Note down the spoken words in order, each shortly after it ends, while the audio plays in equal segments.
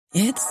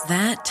It's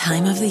that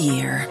time of the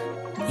year.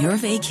 Your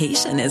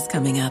vacation is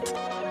coming up.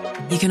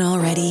 You can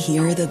already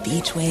hear the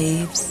beach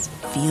waves,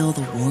 feel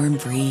the warm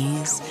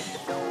breeze,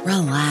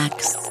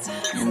 relax,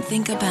 and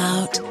think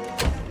about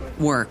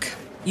work.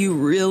 You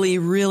really,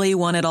 really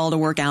want it all to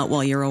work out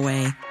while you're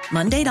away.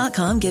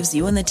 Monday.com gives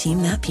you and the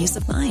team that peace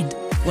of mind.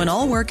 When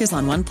all work is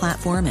on one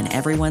platform and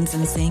everyone's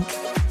in sync,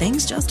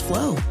 things just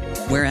flow.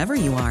 Wherever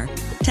you are,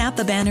 tap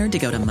the banner to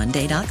go to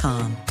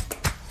Monday.com.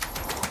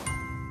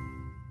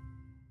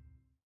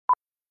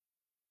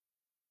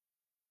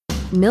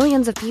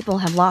 Millions of people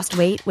have lost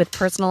weight with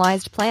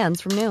personalized plans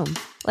from Noom.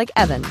 Like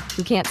Evan,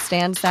 who can't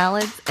stand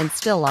salads and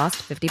still lost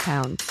 50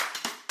 pounds.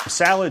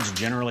 Salads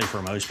generally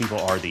for most people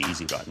are the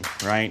easy button,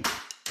 right?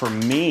 For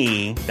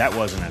me, that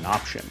wasn't an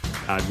option.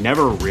 I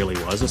never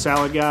really was a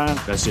salad guy.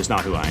 That's just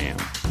not who I am.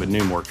 But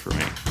Noom worked for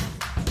me.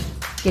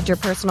 Get your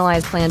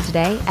personalized plan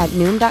today at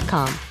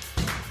Noom.com.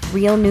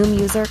 Real Noom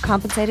user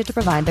compensated to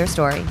provide their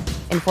story.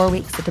 In 4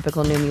 weeks, the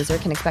typical Noom user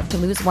can expect to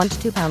lose 1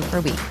 to 2 pounds per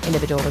week.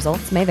 Individual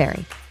results may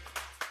vary.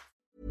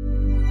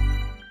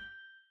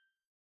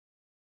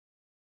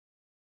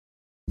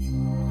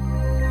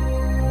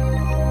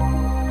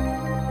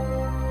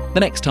 The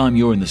next time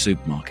you're in the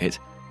supermarket,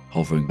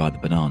 hovering by the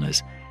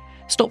bananas,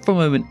 stop for a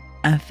moment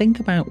and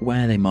think about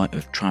where they might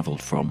have travelled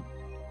from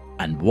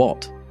and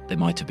what they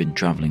might have been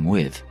travelling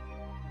with.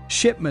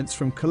 Shipments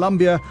from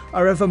Colombia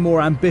are ever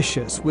more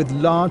ambitious, with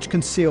large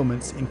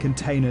concealments in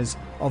containers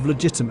of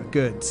legitimate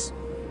goods.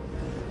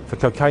 For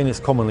cocaine, it's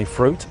commonly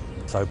fruit,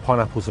 so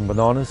pineapples and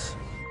bananas.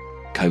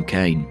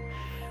 Cocaine.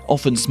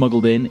 Often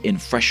smuggled in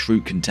fresh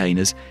fruit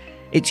containers,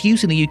 its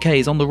use in the UK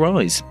is on the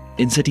rise.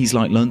 In cities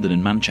like London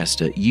and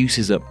Manchester, use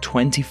is up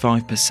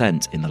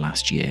 25% in the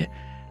last year,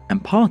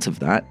 and part of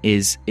that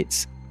is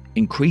it's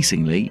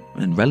increasingly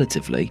and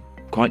relatively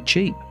quite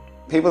cheap.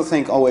 People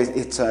think, oh,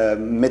 it's a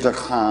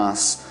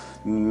middle-class,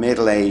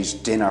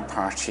 middle-aged dinner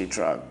party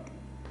drug.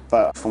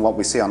 But from what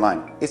we see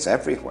online, it's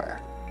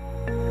everywhere.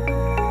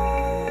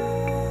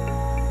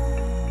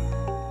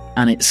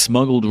 And its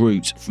smuggled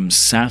route from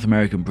South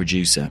American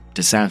producer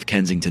to South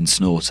Kensington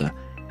snorter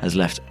has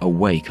left a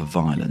wake of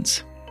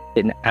violence.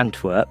 In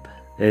Antwerp,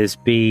 there's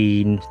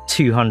been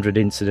 200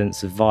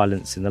 incidents of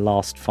violence in the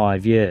last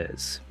 5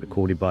 years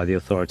recorded by the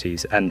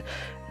authorities, and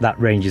that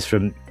ranges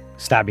from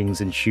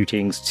stabbings and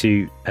shootings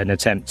to an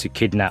attempt to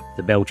kidnap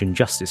the Belgian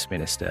Justice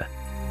Minister.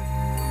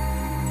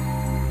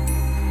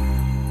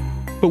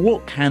 But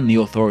what can the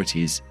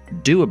authorities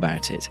do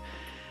about it?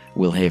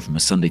 We'll hear from a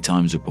Sunday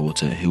Times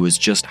reporter who has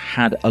just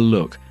had a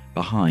look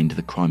behind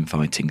the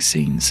crime-fighting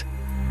scenes.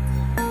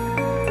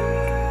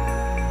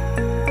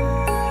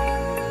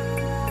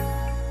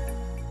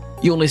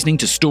 You're listening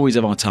to Stories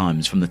of Our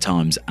Times from The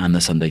Times and The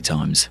Sunday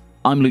Times.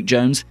 I'm Luke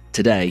Jones.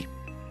 Today,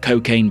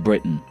 Cocaine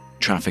Britain,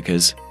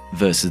 Traffickers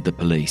versus the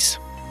Police.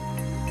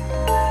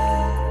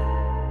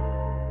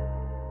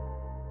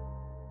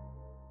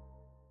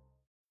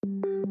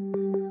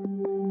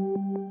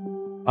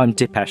 I'm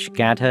Dipesh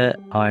Gadher.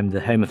 I'm the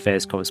Home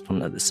Affairs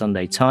correspondent at The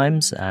Sunday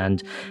Times,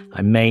 and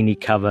I mainly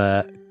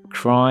cover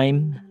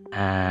crime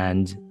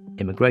and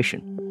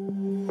immigration.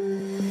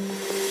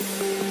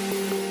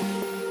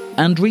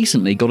 And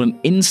recently got an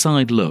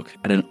inside look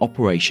at an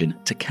operation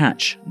to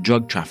catch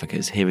drug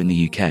traffickers here in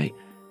the UK.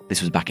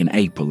 This was back in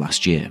April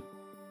last year.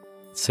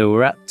 So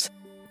we're at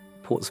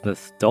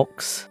Portsmouth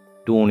docks.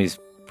 Dawn is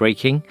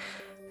breaking.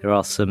 There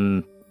are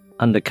some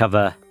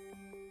undercover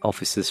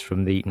officers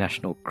from the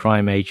National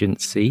Crime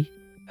Agency,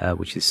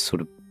 which is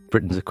sort of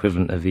Britain's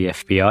equivalent of the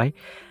FBI,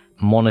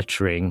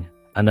 monitoring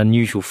an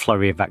unusual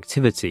flurry of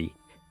activity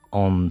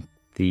on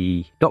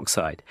the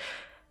dockside.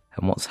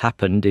 And what's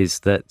happened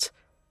is that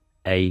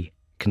a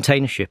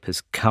container ship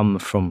has come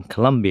from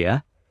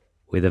Colombia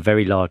with a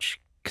very large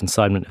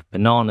consignment of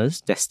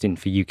bananas destined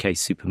for UK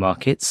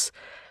supermarkets.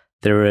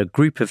 There are a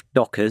group of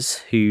dockers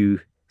who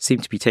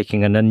seem to be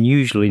taking an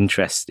unusual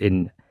interest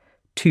in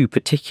 2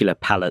 particular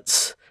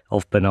pallets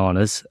of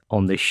bananas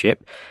on this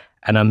ship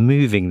and are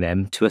moving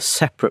them to a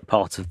separate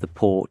part of the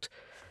port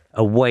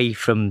away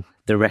from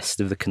the rest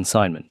of the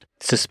consignment.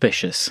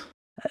 Suspicious.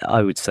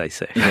 I would say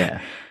so.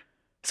 Yeah.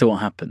 So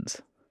what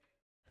happens?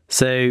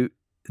 So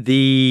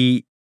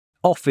the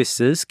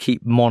officers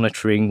keep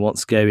monitoring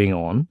what's going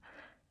on.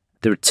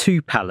 There are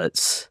 2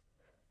 pallets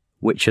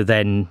which are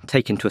then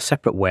taken to a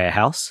separate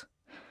warehouse.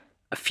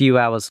 A few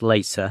hours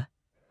later,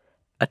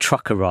 a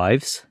truck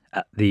arrives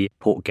at the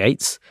port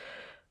gates.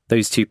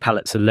 Those 2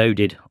 pallets are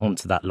loaded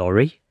onto that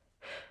lorry.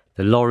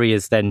 The lorry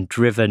is then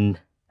driven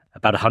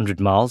about 100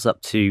 miles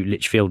up to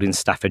Lichfield in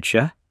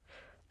Staffordshire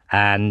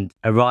and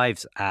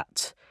arrives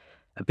at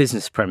a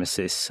business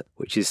premises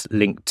which is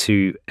linked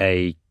to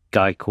a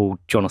guy called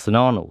Jonathan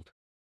Arnold.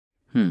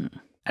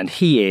 And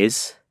he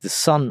is the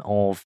son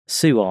of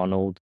Sue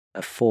Arnold,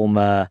 a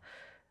former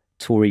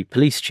Tory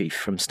police chief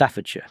from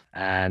Staffordshire,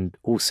 and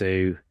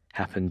also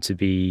happened to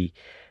be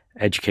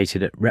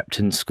educated at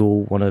Repton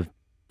School, one of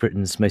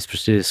Britain's most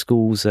prestigious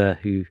schools,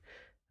 who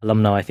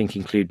alumni I think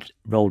include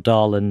Roald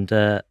Dahl and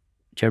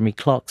Jeremy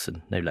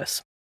Clarkson, no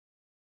less.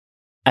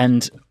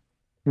 And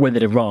when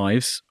it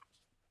arrives,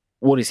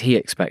 What is he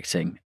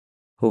expecting?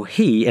 Well,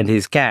 he and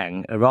his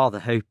gang are rather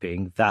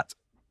hoping that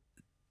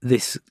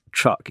this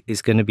truck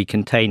is going to be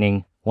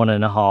containing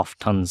 1.5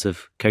 tons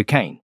of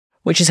cocaine.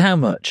 Which is how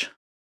much?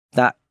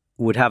 That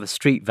would have a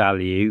street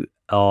value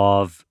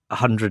of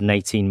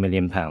 £118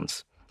 million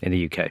in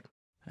the UK.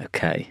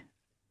 Okay.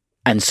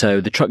 And so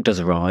the truck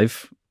does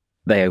arrive.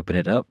 They open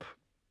it up.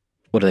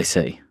 What do they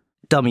see?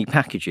 Dummy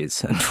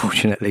packages,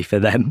 unfortunately for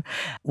them.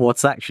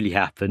 What's actually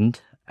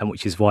happened, and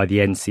which is why the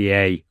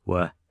NCA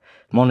were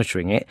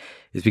monitoring it,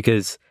 is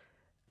because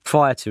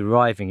prior to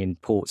arriving in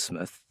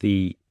Portsmouth,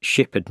 the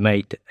ship had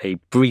made a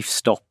brief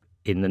stop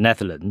in the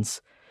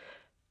Netherlands.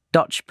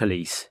 Dutch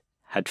police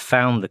had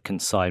found the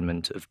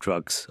consignment of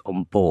drugs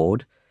on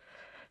board,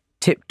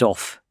 tipped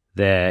off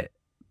their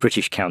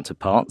British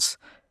counterparts,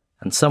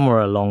 and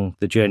somewhere along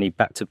the journey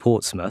back to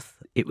Portsmouth,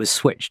 it was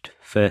switched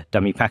for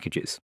dummy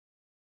packages.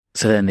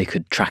 So then they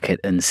could track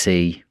it and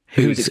see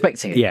who's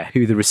expecting it. Yeah,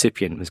 who the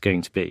recipient was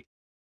going to be.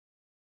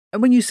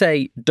 And when you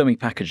say dummy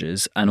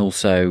packages and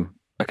also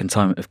a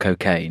consignment of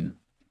cocaine,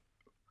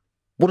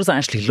 what does that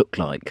actually look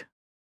like?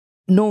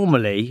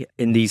 Normally,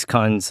 in these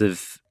kinds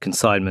of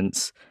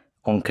consignments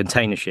on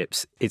container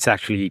ships, it's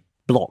actually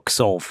blocks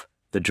of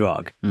the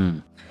drug.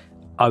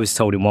 I was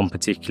told in one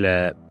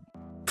particular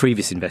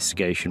previous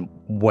investigation,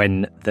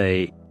 when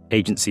the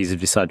agencies have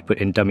decided to put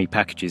in dummy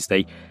packages,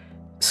 they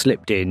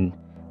slipped in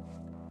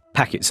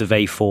packets of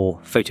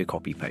A4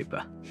 photocopy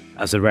paper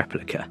as a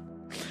replica.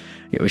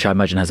 Yeah, which I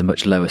imagine has a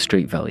much lower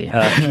street value.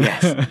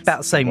 Yes, about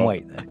the same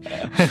weight though.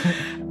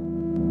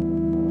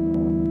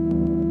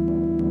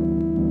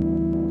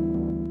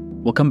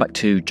 We'll come back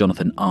to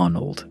Jonathan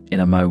Arnold in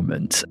a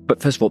moment.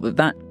 But first of all, that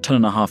 1.5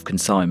 ton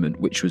consignment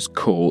which was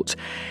caught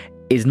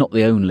is not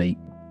the only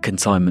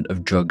consignment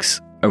of drugs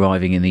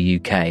arriving in the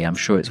UK. I'm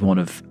sure it's one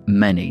of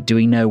many. Do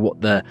we know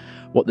what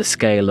the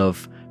scale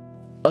of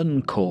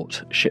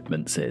uncaught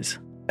shipments is?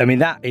 I mean,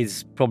 that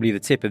is probably the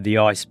tip of the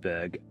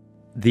iceberg.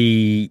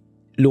 The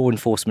law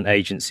enforcement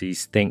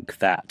agencies think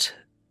that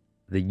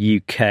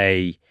the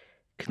UK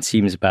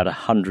consumes about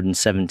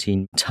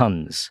 117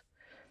 tons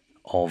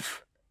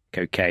of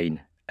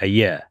cocaine a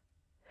year,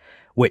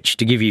 which,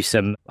 to give you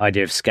some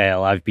idea of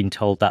scale, I've been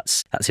told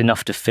that's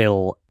enough to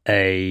fill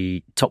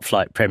a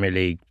top-flight Premier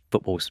League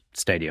football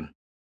stadium.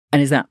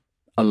 And is that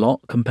a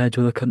lot compared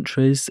to other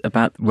countries?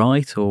 About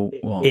right, or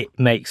what? It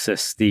makes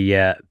us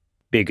the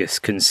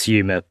biggest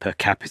consumer per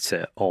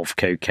capita of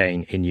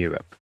cocaine in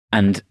Europe.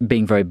 And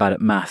being very bad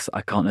at maths,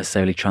 I can't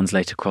necessarily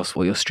translate across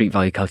what your street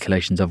value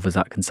calculations of was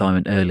that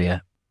consignment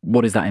earlier.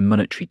 What is that in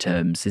monetary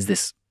terms? Is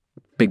this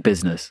big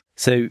business?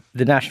 So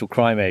the National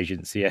Crime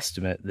Agency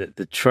estimate that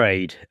the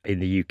trade in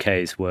the UK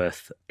is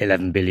worth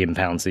 £11 billion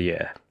a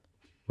year,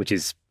 which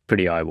is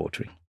pretty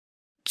eye-watering.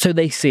 So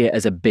they see it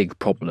as a big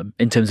problem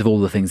in terms of all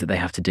the things that they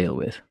have to deal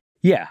with?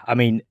 Yeah, I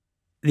mean,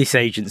 this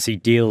agency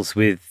deals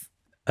with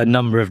a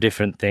number of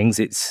different things.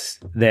 It's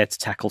there to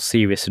tackle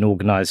serious and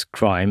organised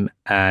crime,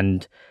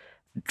 and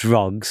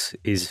drugs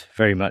is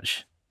very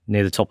much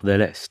near the top of their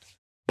list.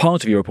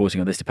 Part of your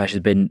reporting on this, Dipesh, has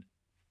been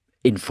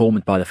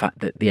informed by the fact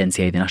that the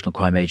NCA, the National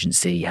Crime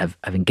Agency, have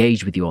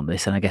engaged with you on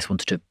this, and I guess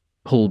wanted to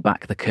pull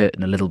back the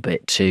curtain a little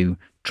bit to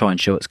try and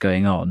show what's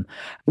going on.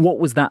 What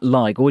was that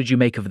like? What did you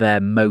make of their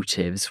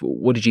motives?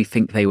 What did you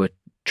think they were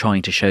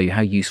trying to show you?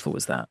 How useful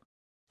was that?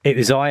 It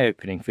was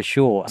eye-opening for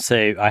sure.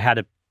 So I had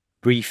a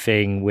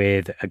briefing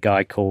with a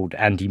guy called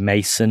Andy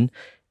Mason,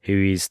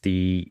 who is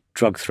the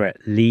drug threat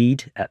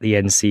lead at the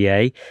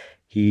NCA.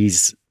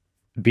 He's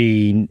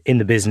been in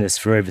the business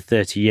for over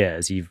 30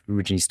 years. He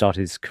originally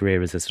started his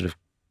career as a sort of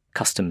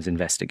customs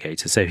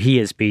investigator. So he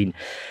has been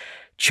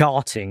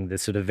charting the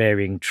sort of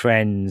varying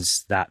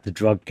trends that the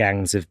drug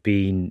gangs have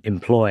been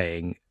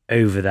employing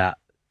over that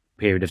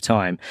period of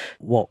time.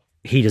 What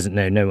he doesn't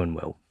know, no one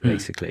will,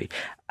 basically.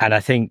 And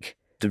I think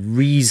the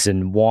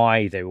reason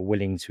why they were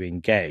willing to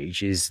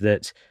engage is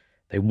that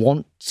they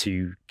want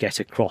to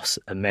get across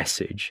a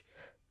message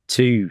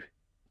to,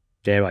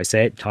 dare I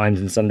say it,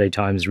 Times and Sunday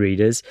Times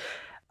readers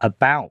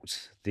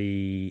about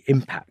the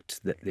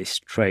impact that this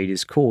trade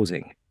is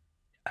causing.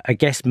 I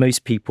guess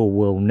most people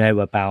will know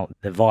about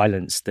the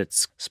violence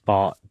that's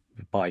sparked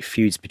by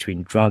feuds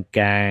between drug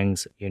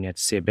gangs. You only had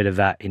to see a bit of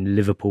that in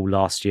Liverpool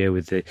last year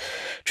with the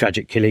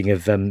tragic killing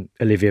of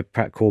Olivia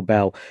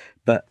Pratt-Corbell.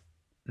 But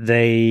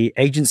the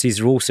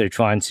agencies are also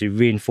trying to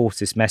reinforce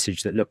this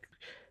message that, look,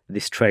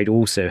 this trade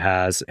also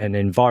has an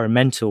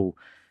environmental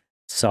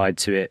side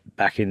to it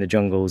back in the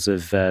jungles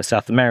of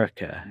South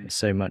America.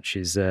 So much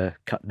is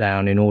cut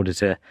down in order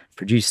to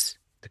produce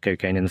the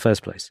cocaine in the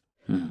first place.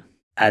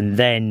 And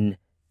then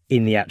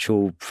in the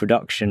actual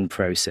production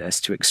process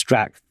to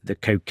extract the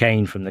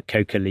cocaine from the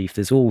coca leaf,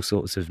 there's all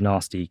sorts of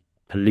nasty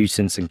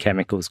pollutants and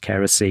chemicals,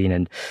 kerosene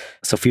and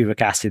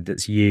sulfuric acid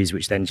that's used,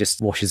 which then just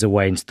washes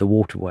away into the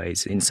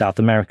waterways in South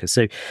America.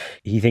 So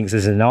he thinks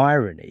there's an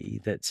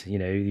irony that, you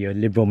know, your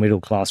liberal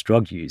middle-class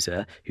drug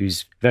user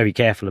who's very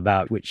careful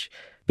about which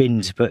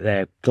bin to put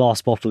their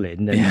glass bottle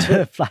in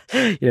and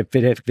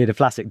bit of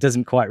plastic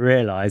doesn't quite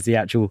realise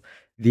the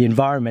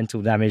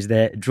environmental damage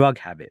their drug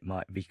habit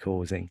might be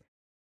causing.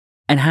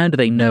 And how do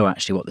they know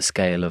actually what the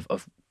scale of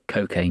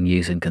cocaine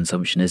use and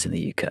consumption is in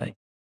the UK?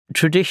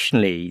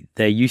 Traditionally,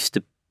 they used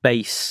to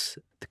base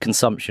the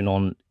consumption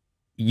on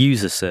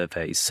user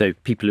surveys, so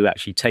people who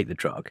actually take the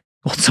drug.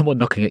 Or someone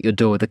knocking at your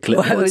door with a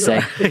clipboard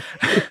saying,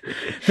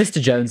 Mr.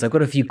 Jones, I've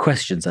got a few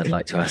questions I'd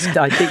like to ask.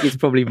 I think it's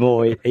probably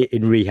more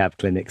in rehab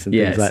clinics and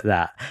things like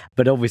that.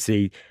 But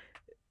obviously,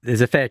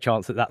 there's a fair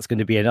chance that that's going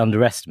to be an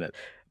underestimate.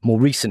 More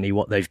recently,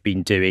 what they've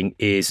been doing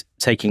is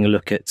taking a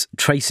look at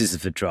traces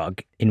of the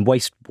drug in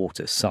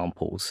wastewater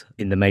samples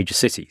in the major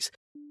cities.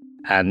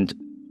 And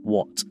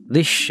what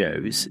this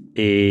shows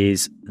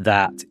is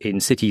that in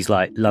cities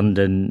like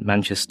London,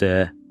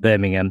 Manchester,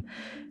 Birmingham,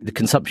 the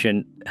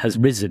consumption has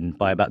risen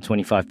by about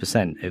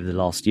 25% over the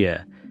last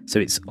year. So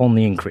it's on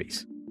the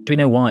increase. Do we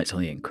know why it's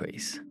on the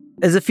increase?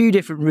 There's a few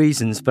different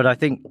reasons, but I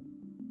think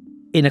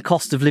in a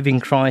cost of living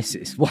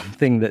crisis, one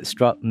thing that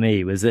struck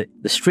me was that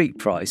the street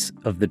price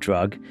of the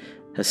drug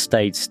has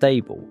stayed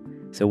stable.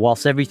 So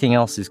whilst everything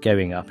else is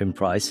going up in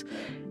price,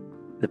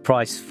 the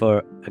price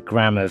for a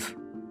gram of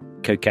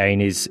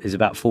cocaine is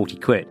about 40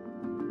 quid.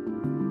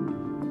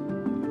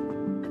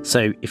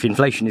 So if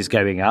inflation is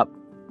going up,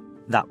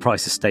 that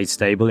price has stayed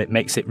stable, it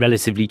makes it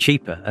relatively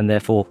cheaper, and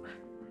therefore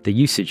the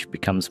usage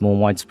becomes more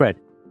widespread.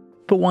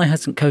 But why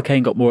hasn't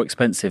cocaine got more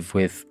expensive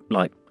with,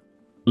 like,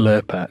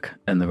 Lurpak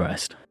and the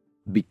rest?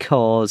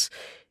 Because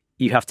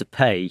you have to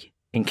pay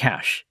in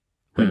cash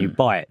when you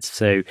buy it.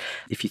 So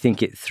if you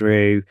think it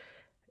through,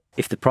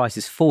 if the price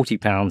is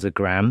 £40 a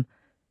gram,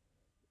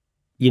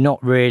 you're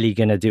not really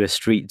going to do a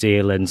street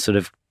deal and sort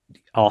of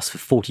ask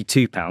for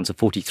 £42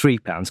 or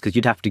 £43 because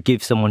you'd have to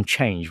give someone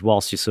change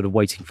whilst you're sort of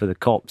waiting for the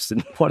cops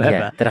and whatever.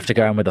 Yeah, they'd have to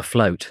go around with a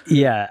float.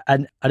 Yeah,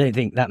 and I don't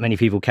think that many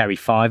people carry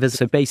fivers.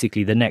 So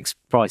basically the next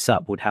price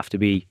up would have to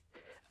be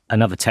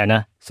another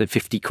tenner, so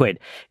 50 quid,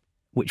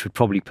 which would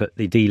probably put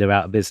the dealer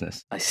out of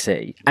business. I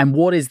see. And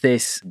what is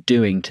this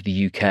doing to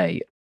the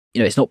UK?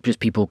 You know, it's not just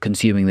people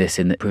consuming this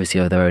in the privacy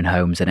of their own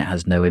homes and it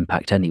has no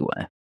impact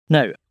anywhere.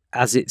 No,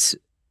 as it's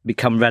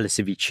become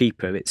relatively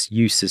cheaper, its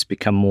use has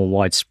become more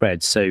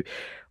widespread. So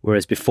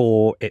whereas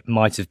before it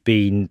might have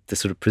been the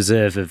sort of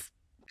preserve of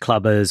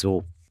clubbers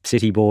or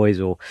city boys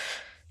or,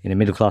 you know,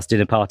 middle class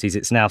dinner parties,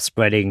 it's now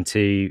spreading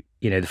to,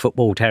 you know, the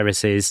football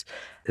terraces.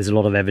 There's a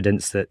lot of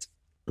evidence that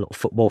a lot of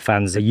football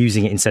fans are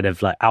using it instead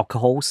of like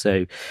alcohol.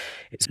 So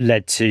it's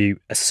led to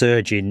a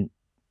surge in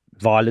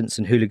violence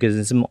and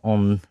hooliganism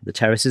on the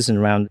terraces and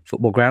around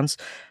football grounds.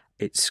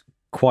 It's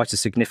quite a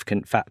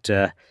significant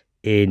factor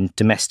in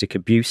domestic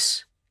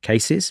abuse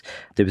cases.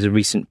 There was a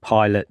recent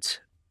pilot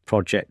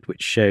project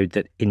which showed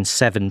that in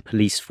 7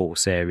 police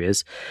force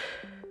areas,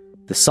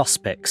 the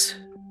suspects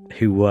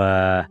who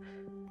were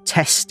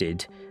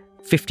tested,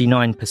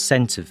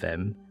 59% of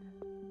them,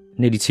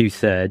 nearly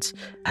 2/3,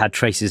 had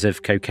traces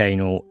of cocaine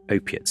or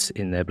opiates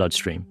in their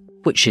bloodstream.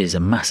 Which is a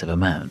massive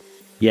amount.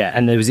 Yeah,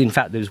 and there was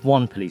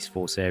one police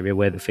force area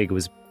where the figure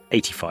was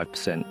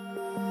 85%.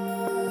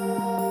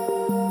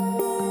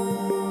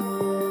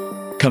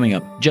 Coming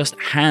up, just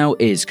how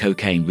is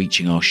cocaine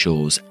reaching our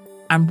shores?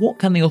 And what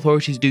can the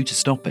authorities do to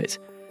stop it?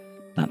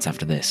 That's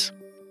after this.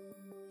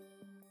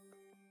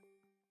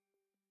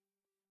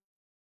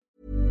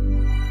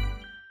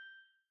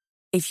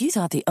 If you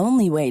thought the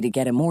only way to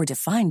get a more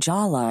defined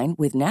jawline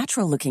with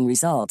natural-looking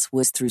results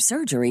was through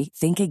surgery,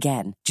 think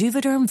again.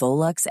 Juvederm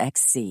Volux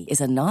XC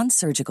is a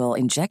non-surgical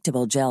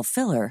injectable gel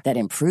filler that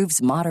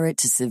improves moderate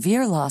to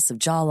severe loss of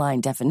jawline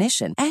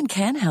definition and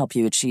can help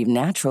you achieve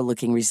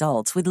natural-looking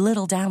results with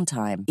little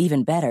downtime.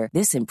 Even better,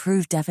 this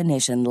improved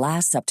definition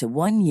lasts up to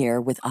 1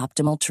 year with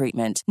optimal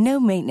treatment.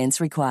 No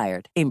maintenance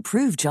required.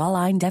 Improve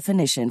jawline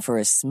definition for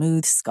a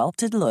smooth,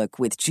 sculpted look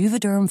with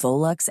Juvederm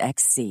Volux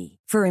XC.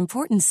 For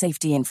important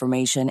safety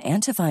information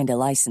and to find a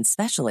licensed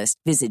specialist,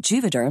 visit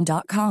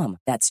Juvederm.com.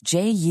 That's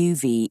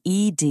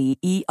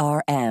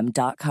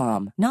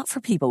JUVEDERM.com. Not for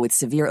people with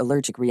severe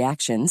allergic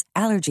reactions,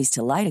 allergies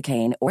to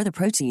lidocaine, or the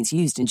proteins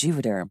used in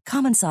Juvederm.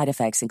 Common side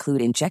effects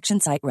include injection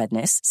site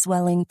redness,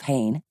 swelling,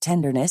 pain,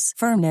 tenderness,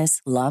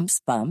 firmness, lumps,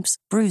 bumps,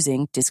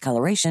 bruising,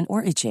 discoloration,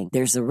 or itching.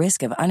 There's a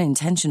risk of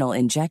unintentional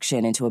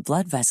injection into a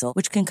blood vessel,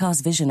 which can cause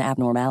vision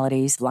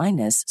abnormalities,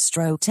 blindness,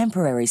 stroke,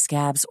 temporary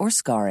scabs, or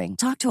scarring.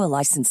 Talk to a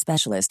licensed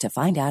specialist to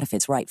find out if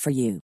it's right for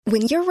you.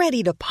 When you're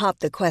ready to pop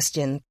the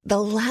question,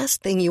 the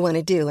last thing you want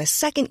to do is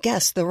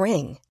second-guess the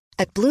ring.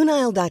 At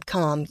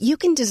BlueNile.com, you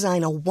can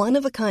design a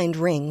one-of-a-kind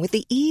ring with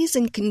the ease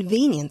and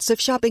convenience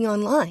of shopping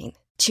online.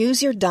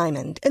 Choose your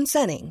diamond and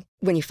setting.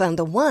 When you find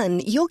the one,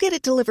 you'll get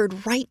it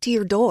delivered right to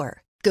your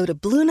door. Go to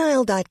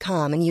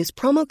BlueNile.com and use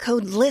promo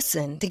code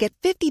LISTEN to get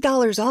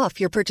 $50 off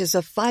your purchase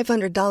of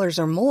 $500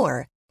 or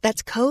more.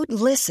 That's code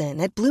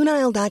LISTEN at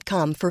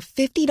BlueNile.com for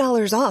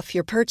 $50 off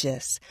your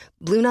purchase.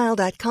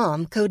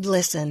 BlueNile.com, code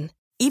LISTEN.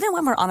 Even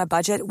when we're on a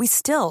budget, we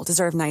still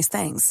deserve nice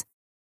things.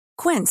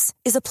 Quince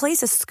is a place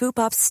to scoop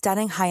up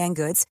stunning high-end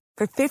goods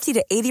for 50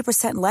 to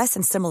 80% less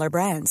than similar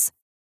brands.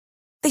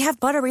 They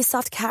have buttery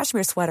soft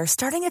cashmere sweaters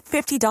starting at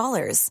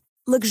 $50,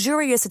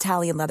 luxurious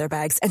Italian leather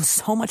bags, and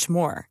so much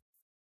more.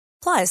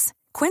 Plus,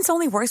 Quince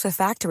only works with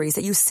factories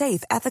that use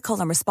safe, ethical,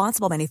 and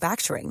responsible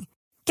manufacturing.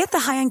 Get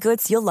the high-end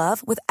goods you'll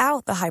love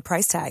without the high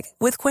price tag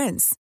with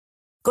Quince.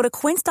 Go to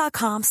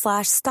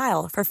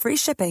quince.com/style for free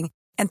shipping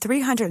and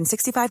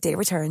 365-day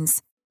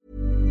returns.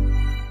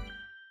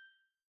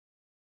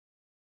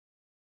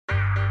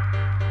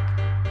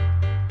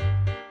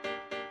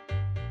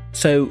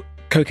 So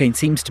cocaine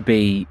seems to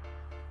be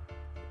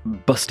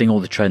busting all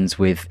the trends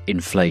with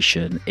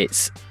inflation.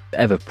 It's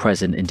ever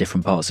present in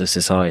different parts of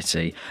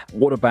society.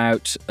 What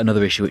about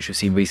another issue which we've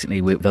seen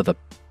recently with other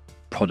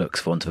products,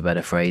 for want of a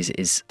better phrase,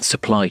 is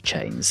supply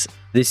chains?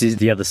 This is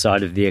the other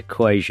side of the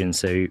equation.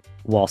 So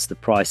whilst the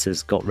price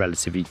has got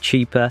relatively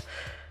cheaper,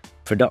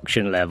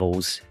 production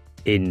levels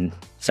in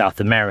South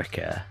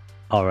America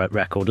are at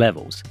record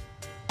levels.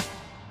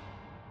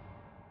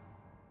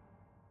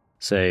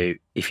 So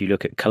if you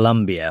look at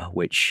Colombia,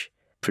 which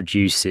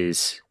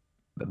produces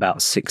about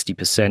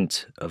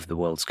 60% of the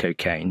world's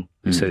cocaine,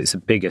 so it's the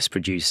biggest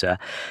producer,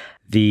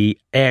 the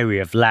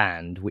area of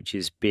land which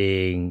is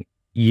being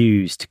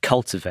used to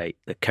cultivate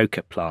the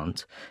coca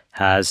plant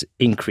has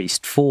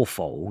increased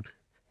fourfold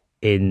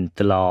in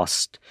the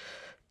last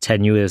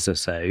 10 years or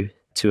so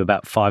to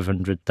about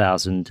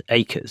 500,000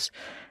 acres.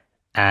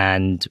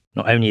 And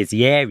not only has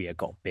the area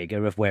got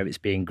bigger of where it's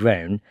being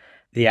grown,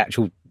 the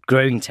actual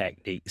growing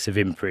techniques have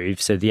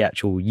improved, so the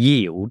actual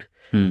yield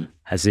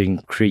has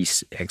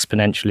increased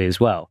exponentially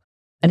as well.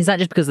 And is that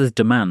just because there's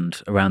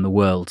demand around the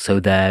world, so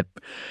they're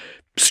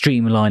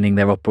streamlining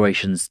their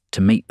operations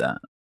to meet that?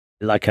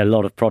 Like a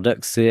lot of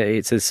products,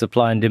 it's a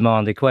supply and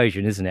demand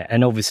equation, isn't it?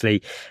 And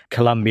obviously,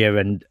 Colombia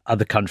and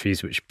other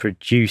countries which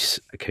produce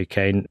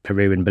cocaine,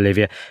 Peru and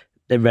Bolivia,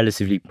 they're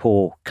relatively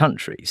poor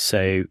countries.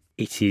 So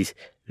it is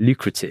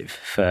lucrative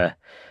for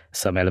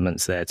some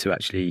elements there to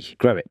actually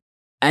grow it.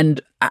 And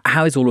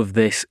how is all of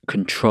this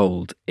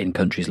controlled in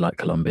countries like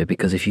Colombia?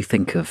 Because if you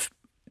think of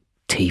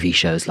TV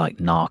shows like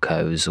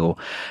Narcos or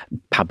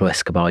Pablo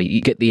Escobar, you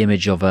get the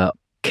image of a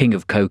king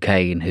of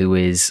cocaine who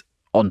is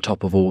on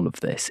top of all of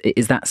this.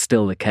 Is that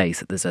still the case,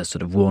 that there's a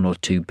sort of one or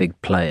two big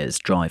players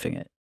driving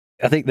it?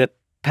 I think the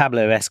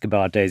Pablo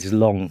Escobar days is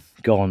long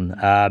gone.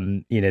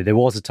 There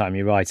was a time,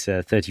 you're right,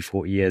 30,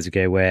 40 years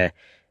ago where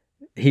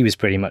he was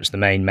pretty much the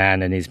main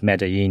man, and his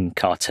Medellin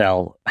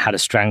cartel had a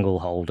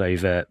stranglehold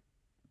over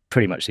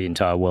pretty much the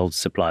entire world's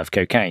supply of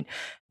cocaine.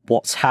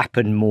 What's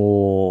happened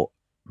more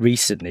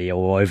recently,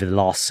 or over the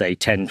last, say,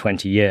 10,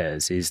 20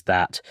 years, is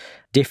that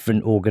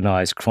different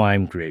organised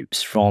crime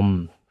groups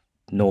from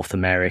North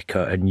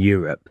America and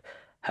Europe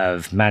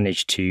have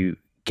managed to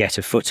get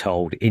a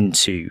foothold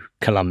into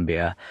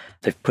Colombia.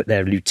 They've put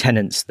their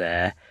lieutenants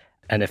there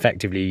and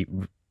effectively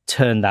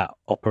turned that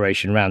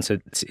operation around. So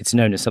it's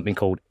known as something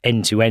called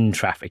end-to-end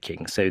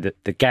trafficking. So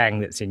that the gang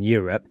that's in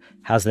Europe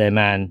has their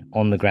man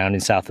on the ground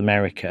in South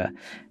America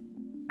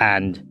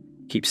and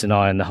keeps an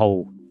eye on the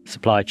whole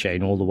supply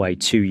chain all the way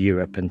to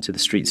Europe and to the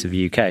streets of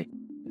the UK.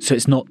 So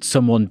it's not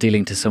someone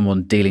dealing to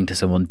someone, dealing to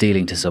someone,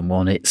 dealing to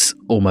someone. It's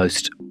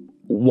almost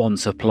one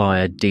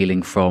supplier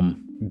dealing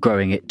from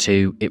growing it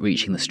to it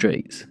reaching the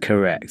streets.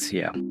 Correct,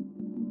 yeah.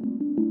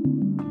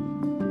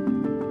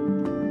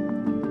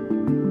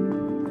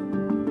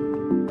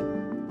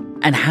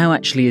 And how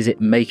actually is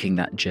it making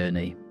that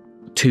journey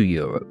to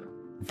Europe?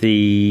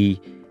 The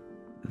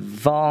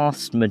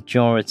vast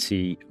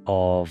majority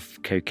of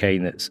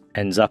cocaine that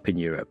ends up in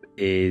Europe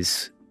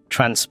is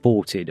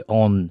transported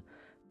on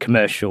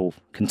commercial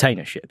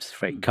container ships,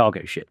 freight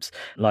cargo ships,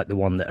 like the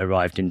one that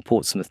arrived in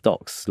Portsmouth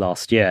docks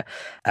last year.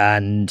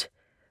 And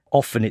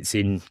often it's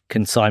in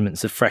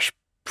consignments of fresh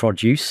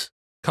produce.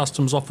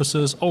 Customs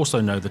officers also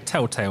know the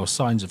telltale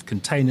signs of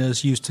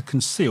containers used to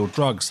conceal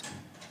drugs,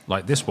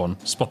 like this one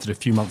spotted a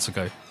few months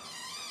ago.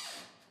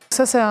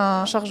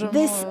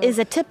 This is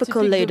a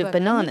typical load of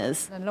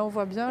bananas.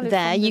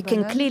 There you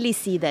can clearly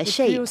see their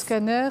shapes,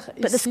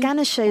 but the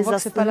scanner shows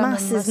us the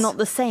mass is not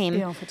the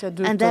same,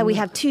 and there we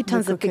have 2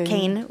 tons of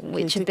cocaine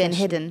which have been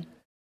hidden.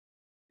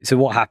 So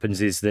what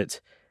happens is that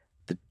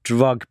the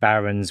drug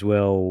barons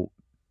will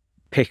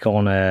pick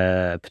on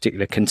a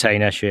particular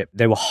container ship.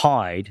 They will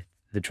hide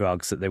the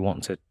drugs that they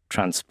want to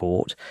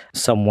transport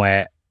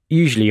somewhere,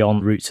 usually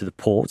en route to the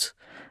port.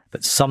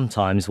 But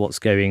sometimes what's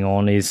going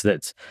on is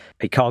that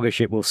a cargo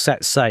ship will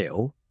set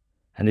sail,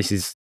 and this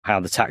is how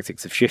the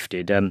tactics have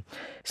shifted.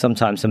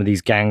 Sometimes some of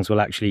these gangs will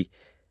actually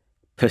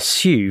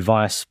pursue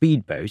via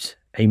speedboat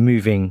a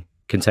moving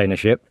container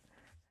ship,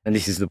 and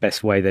this is the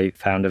best way they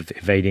found of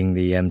evading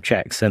the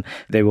checks.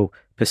 They will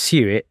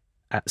pursue it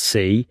at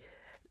sea,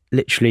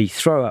 literally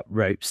throw up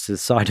ropes to the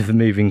side of the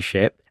moving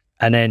ship,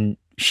 and then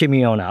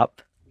shimmy on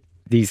up.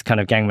 These kind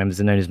of gang members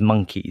are known as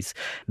monkeys.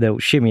 They'll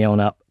shimmy on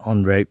up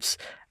on ropes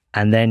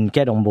and then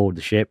get on board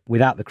the ship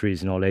without the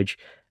crew's knowledge,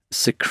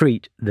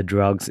 secrete the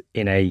drugs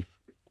in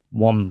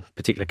one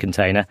particular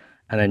container,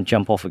 and then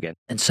jump off again.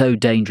 And so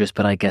dangerous,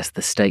 but I guess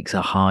the stakes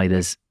are high.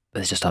 There's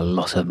just a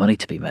lot of money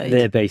to be made.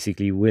 They're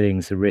basically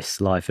willing to risk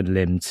life and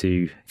limb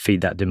to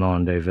feed that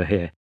demand over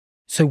here.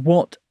 So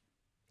what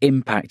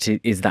impact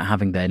is that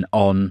having then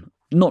on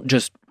not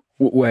just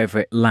wherever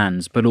it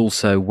lands, but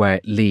also where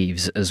it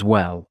leaves as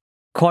well?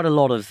 Quite a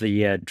lot of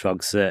the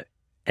drugs that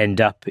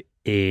end up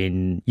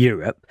in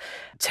Europe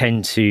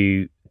tend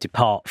to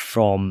depart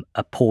from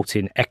a port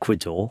in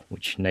Ecuador,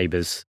 which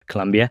neighbours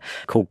Colombia,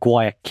 called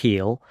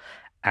Guayaquil.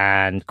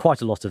 And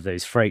quite a lot of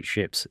those freight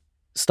ships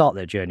start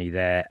their journey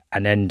there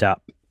and end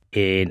up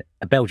in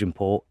a Belgian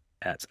port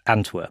at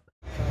Antwerp.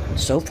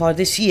 So far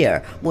this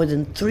year, more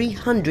than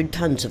 300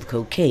 tons of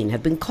cocaine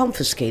have been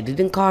confiscated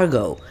in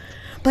cargo.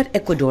 But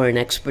Ecuadorian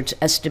experts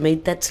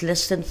estimate that's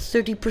less than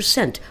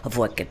 30% of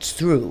what gets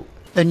through.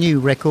 A new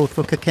record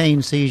for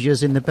cocaine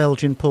seizures in the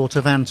Belgian port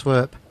of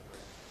Antwerp.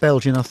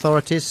 Belgian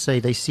authorities say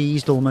they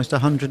seized almost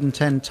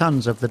 110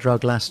 tons of the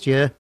drug last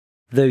year.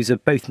 Those are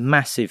both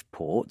massive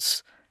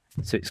ports,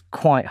 so it's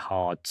quite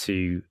hard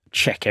to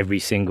check every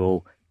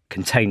single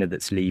container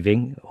that's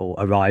leaving or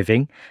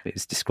arriving.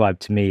 It's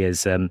described to me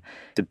as the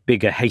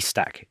bigger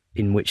haystack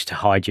in which to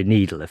hide your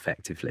needle,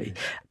 effectively.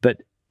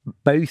 But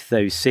both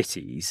those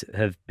cities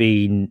have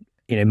been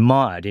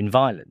mired in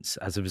violence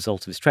as a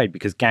result of this trade,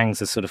 because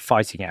gangs are sort of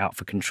fighting it out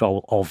for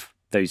control of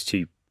those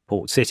two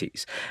port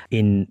cities.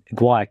 In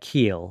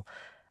Guayaquil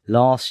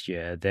last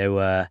year, there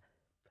were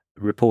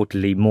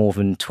reportedly more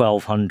than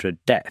 1,200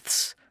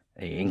 deaths,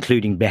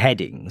 including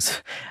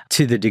beheadings,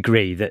 to the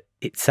degree that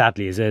it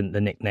sadly has earned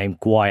the nickname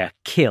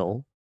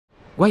Guayaquil.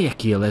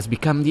 Guayaquil has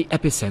become the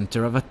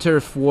epicenter of a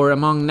turf war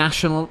among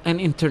national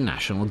and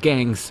international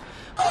gangs.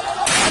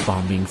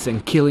 Bombings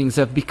and killings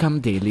have become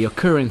daily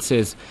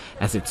occurrences,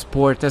 as its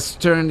port has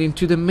turned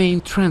into the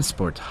main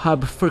transport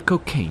hub for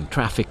cocaine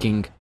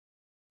trafficking.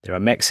 There are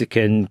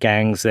Mexican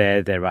gangs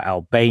there are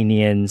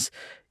Albanians,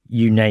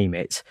 you name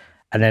it.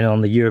 And then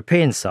on the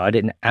European side,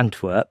 in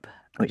Antwerp,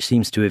 which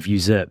seems to have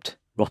usurped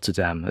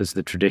Rotterdam as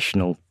the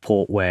traditional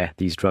port where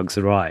these drugs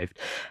arrived,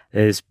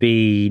 there's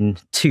been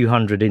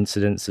 200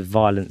 incidents of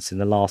violence in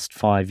the last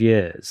 5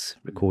 years,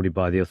 recorded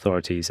by the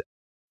authorities.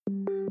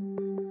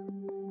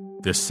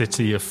 This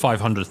city of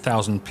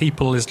 500,000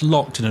 people is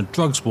locked in a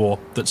drugs war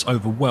that's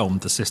overwhelmed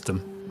the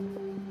system.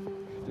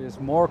 There's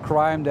more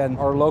crime than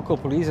our local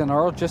police and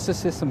our justice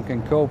system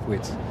can cope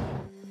with.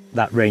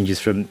 That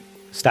ranges from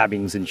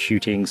stabbings and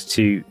shootings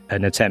to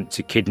an attempt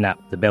to kidnap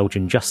the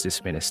Belgian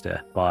justice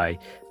minister by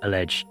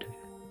alleged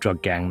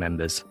drug gang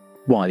members.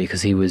 Why?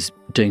 Because he was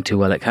doing too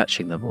well at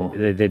catching them? Or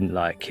they didn't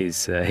like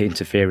his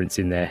interference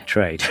in their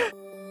trade.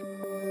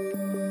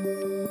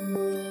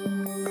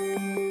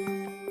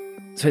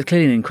 So it's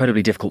clearly an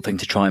incredibly difficult thing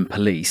to try and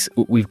police.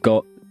 We've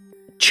got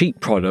cheap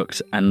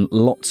product and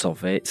lots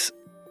of it,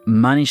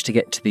 managed to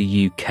get to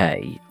the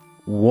UK.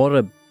 What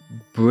are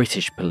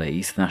British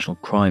police, the National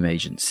Crime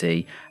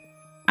Agency,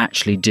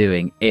 actually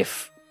doing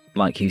if,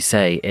 like you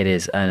say, it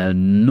is an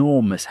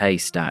enormous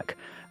haystack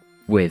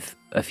with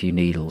a few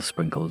needles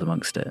sprinkled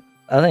amongst it?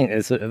 I think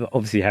they're sort of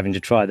obviously having to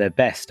try their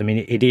best. I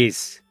mean, it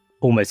is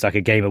almost like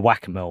a game of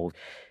whack-a-mole,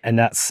 and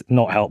that's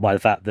not helped by the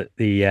fact that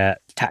the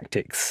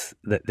tactics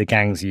that the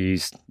gangs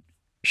use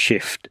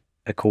shift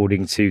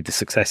according to the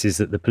successes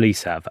that the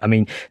police have. I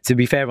mean, to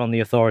be fair on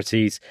the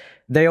authorities,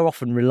 they are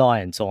often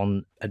reliant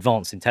on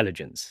advanced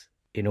intelligence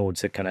in order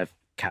to kind of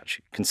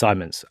catch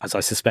consignments, as I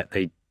suspect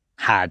they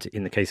had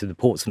in the case of the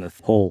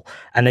Portsmouth Hall.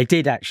 And they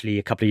did actually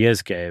a couple of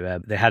years ago.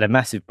 They had a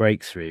massive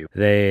breakthrough.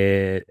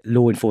 The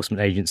law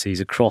enforcement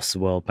agencies across the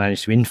world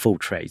managed to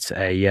infiltrate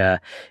a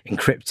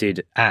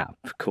encrypted app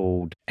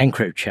called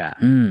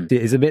EncroChat.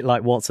 It is a bit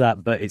like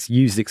WhatsApp, but it's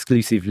used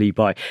exclusively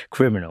by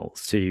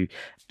criminals to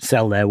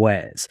sell their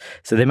wares.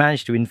 So they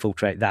managed to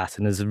infiltrate that.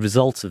 And as a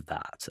result of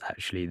that,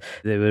 actually,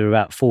 there were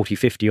about 40,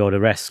 50 odd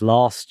arrests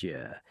last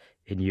year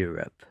in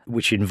Europe,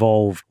 which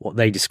involved what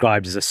they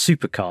described as a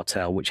super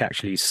cartel, which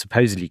actually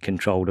supposedly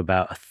controlled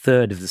about a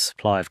third of the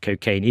supply of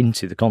cocaine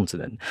into the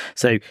continent.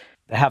 So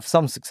they have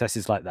some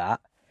successes like that,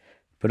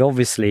 but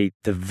obviously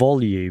the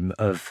volume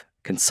of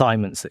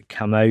consignments that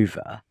come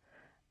over,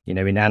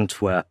 in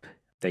Antwerp,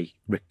 they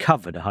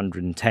recovered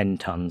 110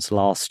 tons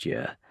last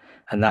year,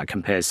 and that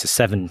compares to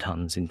 7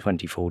 tons in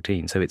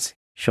 2014. So it's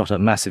shot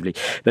up massively.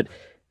 But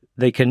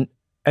they can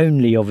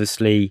only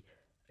obviously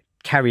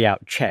carry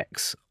out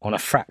checks on a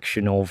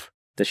fraction of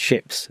the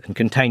ships and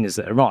containers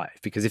that arrive,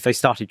 because if they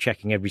started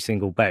checking every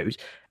single boat,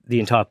 the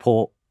entire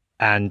port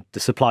and the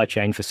supply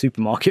chain for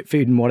supermarket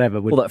food and whatever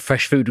would... All that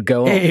fresh food would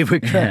go off. It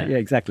would, yeah,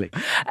 exactly.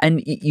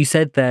 And you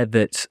said there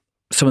that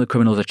some of the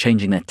criminals are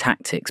changing their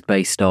tactics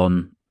based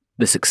on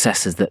the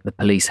successes that the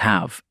police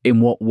have.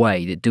 In what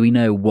way? Do we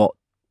know what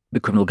the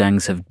criminal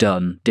gangs have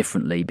done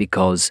differently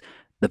because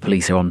the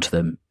police are onto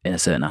them in a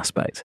certain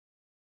aspect?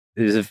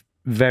 There's a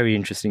very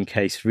interesting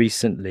case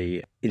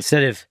recently.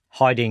 Instead of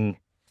hiding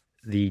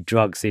the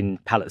drugs in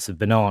pallets of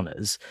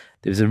bananas,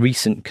 there was a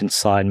recent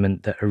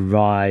consignment that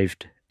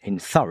arrived in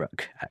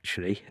Thurrock,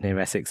 actually, near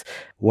Essex,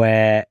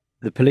 where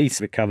the police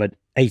recovered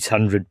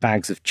 800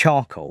 bags of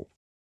charcoal.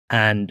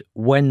 And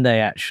when they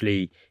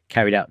actually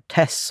carried out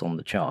tests on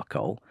the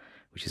charcoal,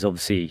 which is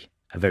obviously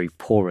a very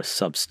porous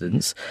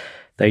substance,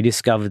 they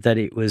discovered that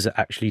it was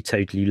actually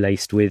totally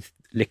laced with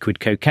liquid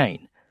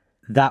cocaine.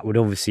 That would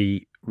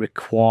obviously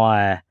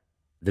require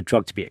the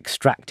drug to be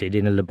extracted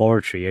in a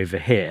laboratory over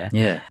here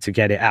to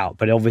get it out.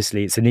 But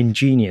obviously it's an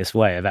ingenious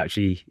way of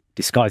actually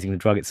disguising the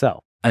drug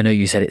itself. I know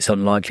you said it's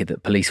unlikely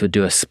that police would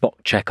do a spot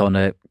check on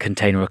a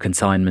container or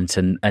consignment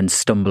and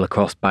stumble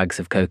across bags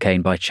of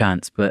cocaine by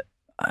chance, but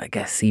I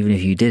guess even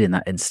if you did in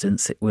that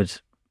instance, it would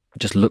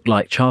just look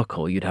like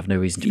charcoal. You'd have no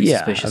reason to be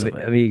suspicious of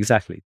it. I mean,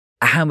 exactly.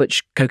 How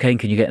much cocaine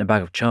can you get in a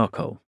bag of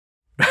charcoal?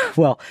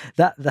 Well,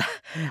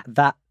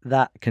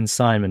 that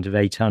consignment of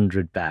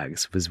 800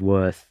 bags was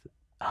worth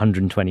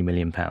 £120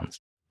 million.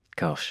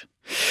 Gosh.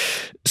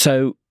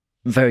 So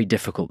very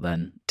difficult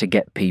then to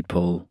get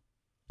people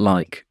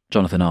like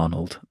Jonathan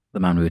Arnold,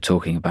 the man we were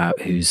talking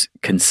about, whose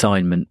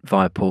consignment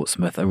via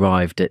Portsmouth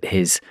arrived at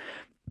his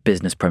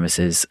business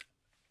premises,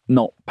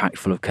 not packed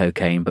full of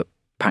cocaine, but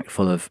packed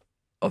full of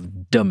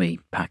dummy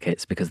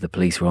packets because the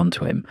police were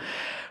onto him.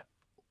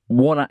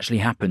 What actually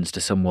happens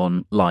to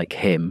someone like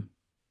him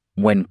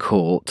when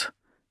caught?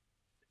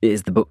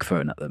 Is the book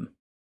thrown at them?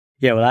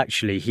 Yeah, well,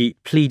 actually, he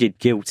pleaded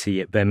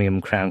guilty at Birmingham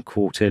Crown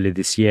Court earlier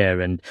this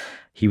year, and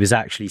he was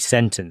actually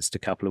sentenced a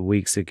couple of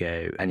weeks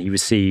ago, and he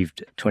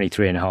received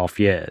 23 and a half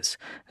years.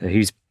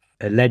 He's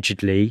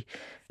allegedly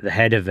the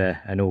head of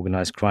an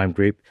organised crime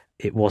group.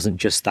 It wasn't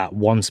just that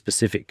one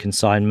specific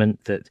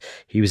consignment that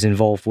he was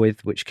involved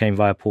with, which came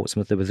via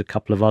Portsmouth. There was a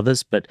couple of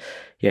others. But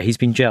yeah, he's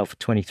been jailed for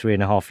 23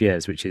 and a half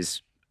years, which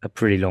is a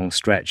pretty long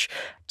stretch.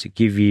 To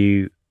give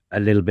you a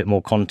little bit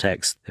more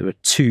context, there were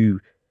two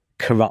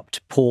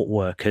corrupt port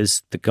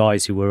workers, the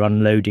guys who were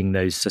unloading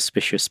those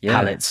suspicious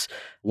pallets.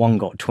 One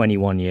got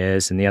 21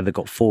 years and the other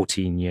got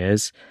 14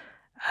 years.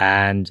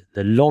 And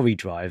the lorry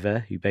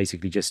driver, who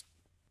basically just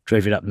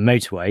drove it up the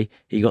motorway,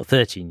 he got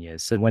 13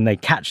 years. So when they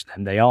catch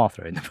them, they are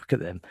throwing the book at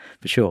them,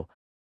 for sure.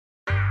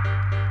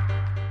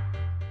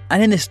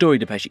 And in this story,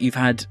 Depeche, you've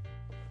had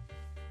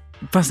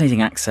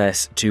fascinating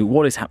access to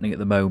what is happening at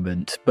the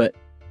moment. But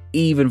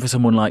even for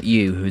someone like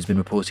you, who's been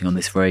reporting on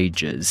this for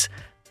ages,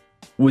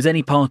 was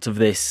any part of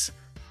this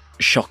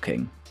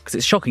shocking? Because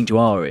it's shocking to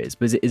our ears,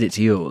 but is it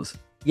to yours?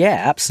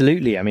 Yeah,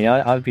 absolutely. I mean,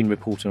 I've been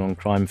reporting on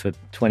crime for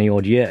 20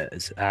 odd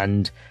years,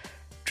 and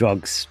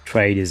drugs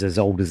trade is as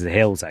old as the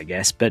hills, I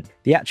guess. But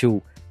the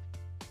actual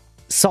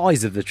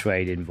size of the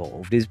trade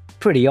involved is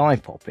pretty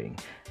eye-popping.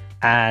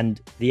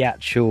 And the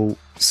actual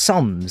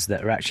sums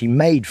that are actually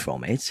made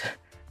from it,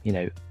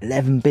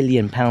 £11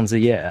 billion a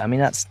year. I mean,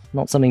 that's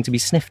not something to be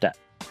sniffed at.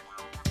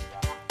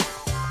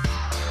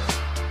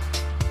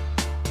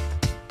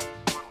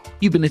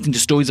 You've been listening to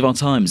Stories of Our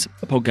Times,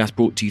 a podcast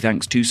brought to you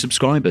thanks to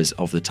subscribers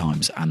of The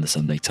Times and The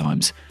Sunday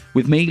Times.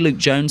 With me, Luke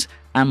Jones,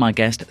 and my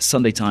guest,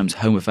 Sunday Times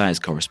Home Affairs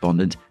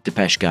correspondent,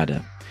 Depeche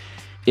Gada.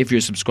 If you're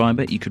a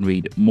subscriber, you can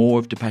read more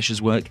of Depeche's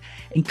work,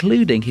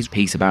 including his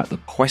piece about the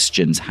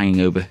questions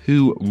hanging over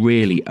who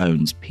really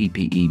owns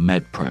PPE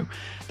MedPro,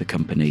 the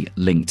company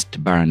linked to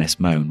Baroness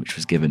Moan, which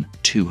was given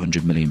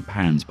 £200 million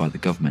by the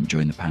government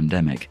during the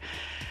pandemic.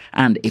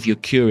 And if you're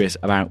curious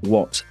about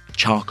what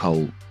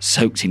charcoal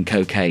soaked in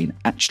cocaine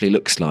actually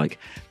looks like,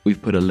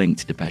 we've put a link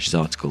to Depeche's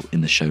article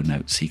in the show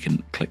notes, so you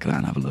can click that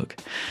and have a look.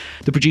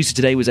 The producer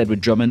today was Edward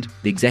Drummond,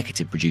 the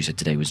executive producer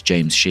today was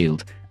James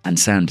Shield, and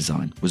sound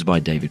design was by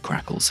David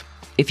Crackles.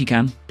 If you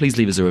can, please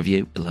leave us a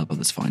review, it'll help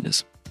others find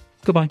us.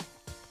 Goodbye.